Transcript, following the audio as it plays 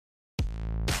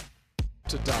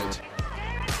to date.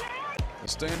 The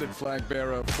standard flag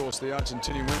bearer, of course, the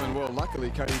Argentinian women. Well, luckily,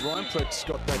 Katie Reinpret's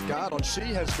got that guard on.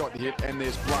 She has got hit, and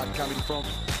there's blood coming from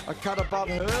a cut above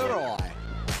her eye.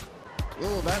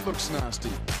 Oh, that looks nasty.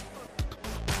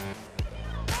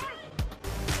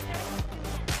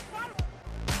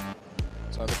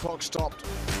 So the clock stopped.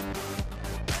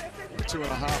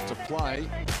 2.5 to play.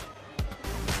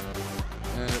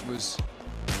 And it was,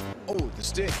 oh, the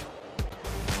stick.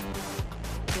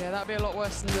 Yeah, that'd be a lot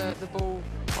worse than the ball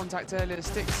contact earlier. The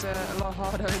stick's a lot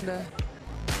harder and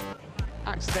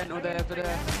accidental there, but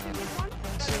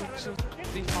she'll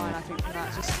be fine, I think, for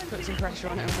that. Just put some pressure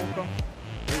on it and walk off,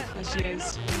 as she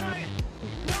is.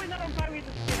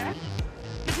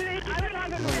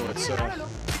 Oh, it's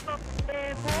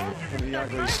on the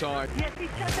ugly side.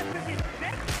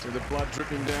 So the blood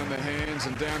dripping down the hands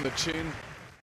and down the chin.